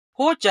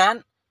ហួចាន់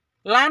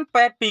ឡាន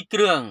ពេទ្យពីរគ្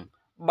រឿង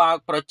បើក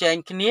ប្រជែង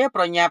គ្នា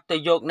ប្រញាប់ទៅ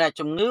យកអ្នក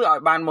ជំងឺឲ្យ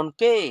បានមុន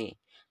គេ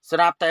ស្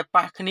រាប់តែ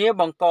ប៉ះគ្នា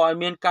បង្កឲ្យ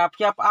មានការភ្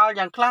ញាក់ផ្អើល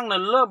យ៉ាងខ្លាំងនៅ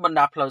លើបណ្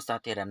ដាផ្លូវសា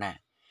ធារណៈ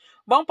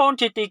បងប្អូន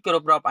ជាទីគោរ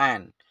ពរាប់អាន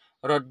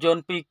រថយន្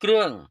តពីរគ្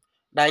រឿង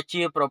ដែល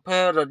ជាប្រភេ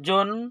ទរថយ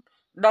ន្ត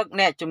ដឹក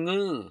អ្នកជំ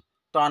ងឺ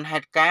តាន់ហេ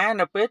តុការណ៍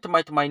នៅពេលថ្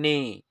មី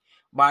នេះ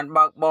បាន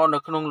បើកបរនៅ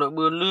ក្នុងល្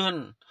បឿនលឿន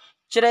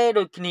ជ្រេ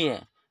ដូចគ្នា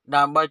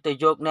ដើម្បីទៅ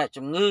យកអ្នក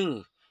ជំងឺ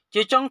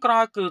ជាចុងក្រោ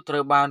យគឺត្រូ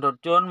វបានរថ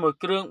យន្តមួយ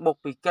គ្រឿងបុក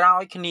ពីក្រោ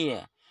យគ្នា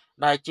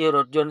ដែលជារ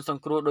ថយន្តស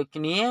ង្គ្រោះដូច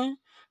គ្នា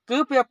គឺ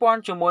ពាក់ព័ន្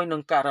ធជាមួយនឹ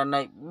ងករ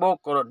ណីបុ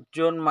ករថយ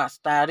ន្ត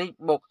Mazda hurried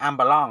បុកអាំ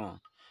បាឡង់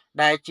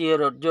ដែលជា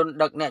រថយន្ត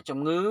ដឹកអ្នកជំ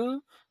ងឺ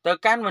ទៅ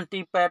កាន់មន្ទី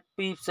រពេទ្យ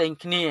ពីរផ្សេង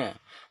គ្នា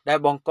ដែល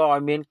បង្កឲ្យ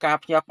មានការ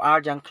ភ្ញាក់ផ្អើល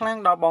យ៉ាងខ្លាំង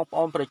ដល់បងប្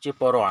អូនប្រជា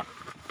ពលរដ្ឋ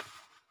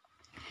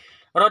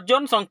រថយ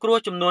ន្តសង្គ្រោះ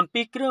ចំនួន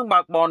2គ្រឿងបើ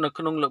កបរនៅ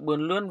ក្នុងល្បឿន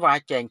លឿនវាយ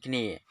ចែងគ្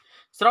នា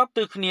ស្រប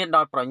ទិសគ្នា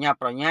ដោយប្រញាប់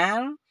ប្រញា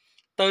ល់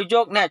ទៅយ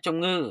កអ្នកជំ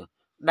ងឺ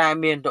ដែល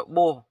មានរ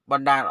បួសប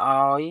ណ្ដាល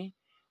ឲ្យ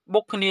បុ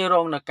កគ្នារ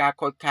ងនឹងការ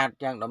ខូចខាត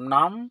យ៉ាងដំ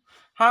ណំ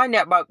ហើយអ្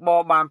នកបើកប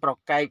របានប្រ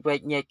កែកវែ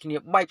កញែកគ្នា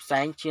បែកផ្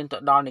សែងឈានទៅ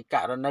ដល់នៃក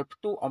រណីផ្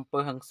ទុះអំពើ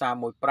ហិង្សា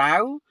មួយប្រា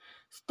វ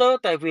ស្ទើរ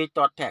តែវាយ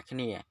ទាត់ធាក់គ្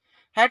នា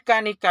ហេតុការ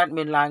ណ៍នេះកើត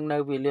មានឡើងនៅ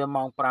វេលា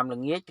ម៉ោង 5 ល្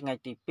ងាចថ្ងៃ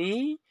ទី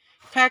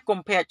 2 ខែកុ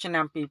ម្ភៈឆ្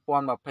នាំ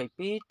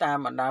 2022 តាម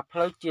បណ្ដាផ្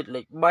លូវជាតិ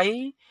លេខ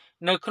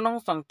 3 នៅក្នុង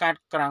សង្កាត់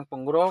ក្រាំងព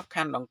ង្រោលខ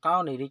ណ្ឌដង្កោ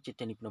នៃរាជ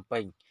ធានីភ្នំ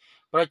ពេញ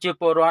ប្រជា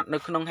ពលរដ្ឋនៅ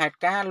ក្នុងហេតុ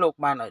ការណ៍លោក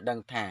បានឲ្យដឹង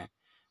ថា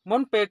មុ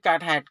នពេលកើ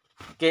តហេតុ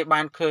គេ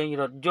បានឃើញ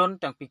រថយន្ត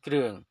ទាំងពីរគ្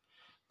រឿង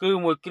គឺ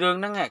មួយគ្រឿង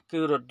ហ្នឹងគឺ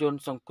រថយន្ត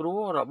សង្គ្រោះ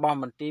របស់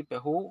មន្ទីរព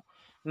ហុ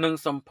និង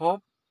សម្ភព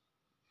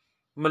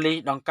មលិស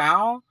ដង្កោ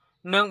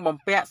និងបំ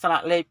ពាក់ស្លា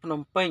កលេខភ្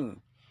នំពេញ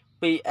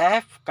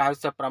 2F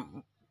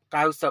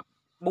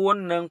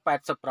 94និង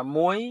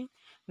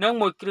86និង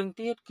មួយគ្រឿង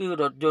ទៀតគឺ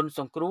រថយន្ត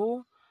សង្គ្រោះ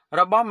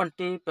របស់មន្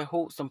ទីរពហុ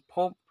សម្ភ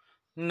ព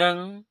និង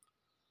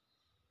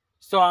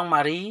សង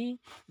ម៉ារី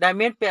ដែល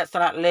មានពាក់ស្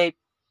លាកលេខ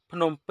ភ្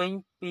នំពេញ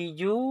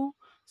 2U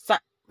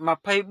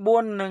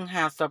 24និង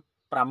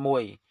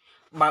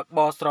56បើកប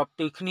រស្រប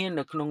ទិសគ្នា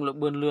នៅក្នុងល្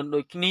បឿនលឿនដូ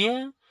ចគ្នា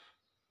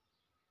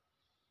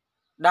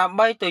ដើម្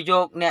បីទៅយ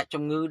កអ្នក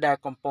ជំងឺដែល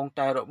កំពុង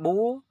តែរបួ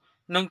ស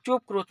និងជួប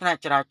គ្រោះថ្នាក់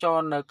ចរាចរ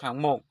ណ៍នៅខាង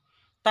មុខ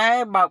តែ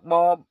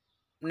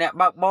អ្នក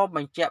បើកបរប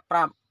ញ្ជាក់ប្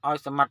រាប់ឲ្យ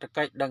សមត្ថ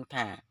កិច្ចដឹង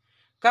ថា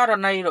ករ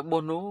ណីរបួ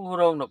សនោះ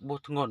រងរបួស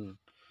ធ្ងន់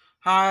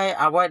ហើយ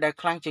អ្វីដែល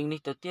ខ្លាំងជាងនេះ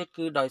ទៅទៀត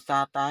គឺដោយសា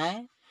រតែ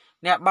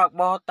អ្នកបើក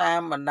បរតាម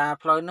បណ្ដា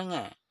ផ្លូវហ្នឹង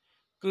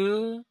គឺ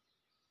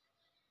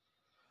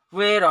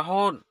វេរ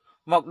ហូត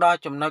មកដល់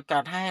ចំណុចកើ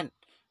តហេតុ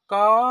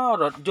ក៏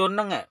រថយន្តហ្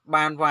នឹង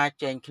បានវាយ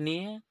ចែងគ្នា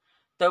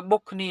ទៅបុ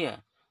កគ្នា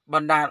ប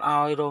ណ្ដាលឲ្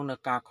យរងនឹង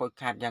ការខូច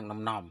ខាតយ៉ាង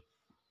ដំណំ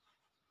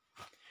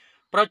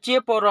ប្រជា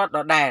ពលរដ្ឋដ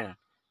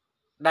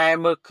ដែល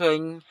មើលឃើញ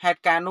ហេតុ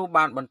ការណ៍នោះ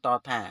បានបន្ត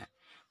ថា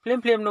ភ្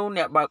លាមនោះ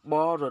អ្នកបើកប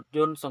ររថយ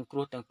ន្តសង្គ្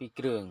រោះទាំងពីរ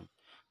គ្រឿង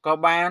ក៏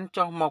បាន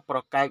ចុះមកប្រ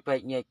កែកវែ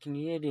កញែកគ្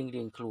នារៀង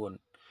ខ្លួន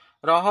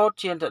រហូត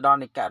ឈានទៅដល់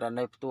នៃករ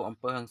ណីផ្ទុះអំ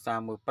ពើហិង្សា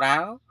មួយប្រា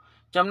វ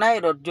ចំណែក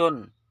រថយន្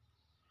ត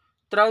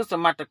ត្រូវស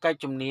មត្ថកិច្ច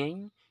ជំនាញ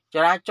ច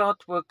រាចរណ៍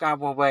ធ្វើការ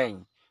វាស់វែង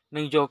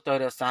និងយកទៅ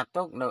រក្សា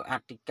ទុកនៅអ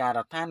ធិការ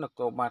ដ្ឋាននគ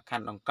របាលខ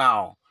ណ្ឌដង្កោ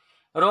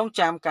រង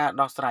ចាំការ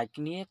ដោះស្រាយ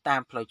គ្នាតា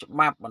មផ្លូវច្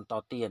បាប់បន្ត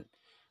ទៀត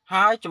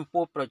ហើយចំ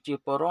ពោះប្រជា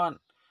ពលរដ្ឋ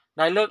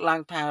ដែលលើកឡើ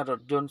ងថារថ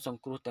យន្តស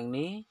ង្គ្រោះទាំង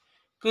នេះ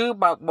គឺ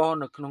បើកបរ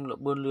នៅក្នុងល្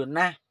បឿនលឿន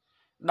ណាស់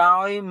ដោ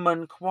យមិន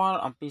ខ្វល់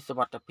អំពីសុវ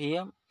ត្ថិភាព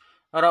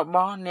រប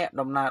ស់អ្នក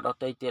ដំណើរដ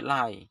ទៃទៀត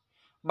ឡើយ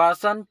បើ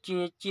សិនជា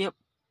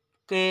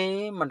គេ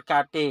មិនកើ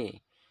តទេ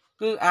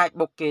គឺអាច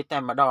បុកគេតែ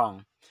ម្ដង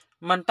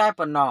មិនតែ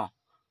ប៉ុណ្ណោះ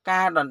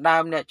ការដណ្ដើ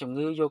មអ្នកជំ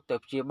ងឺយកទៅ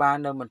ព្យាបាល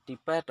នៅមន្ទីរ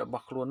ពេទ្យរប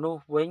ស់ខ្លួននោះ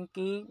វិញ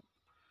គឺ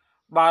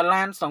បើ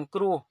ឡានសង្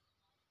គ្រោះ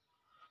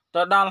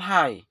ទៅដល់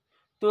ហើយ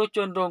ទោះជ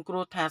នរងគ្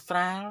រោះថាស្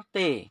រាល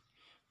ទេ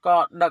ក៏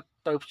ដឹក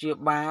ទៅព្យា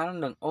បាល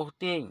និងអូស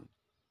ទាញ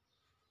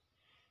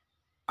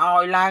ឲ្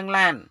យឡើង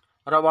ឡាន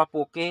របស់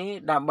ពួកគេ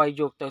ដើម្បី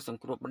យកទៅស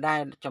ង្គ្រោះបណ្ដែ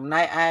រចំ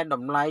ណែកឯត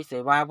ម្លៃសេ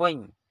វាវិញ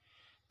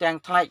ទាំង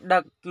ថ្លៃដឹ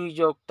កគឺ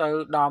យកទៅ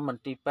ដល់ម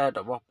ន្ទីរពេទ្យ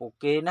របស់ពួក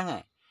គេហ្នឹង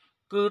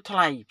គឺថ្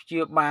លៃព្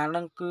យាបាលហ្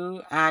នឹងគឺ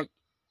អាច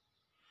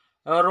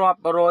រា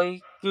ប់រយ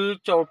គឺ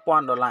ចូល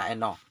$1000ឯ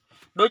ណោះ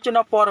ដូច្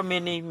នោះព័ត៌មា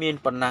ននេះមាន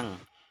ប៉ុណ្ណឹង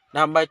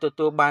ដើម្បីទ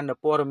ទួលបាននូវ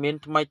ព័ត៌មាន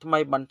ថ្មី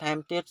បន្ថែម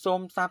ទៀតសូម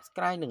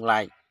Subscribe និង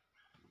Like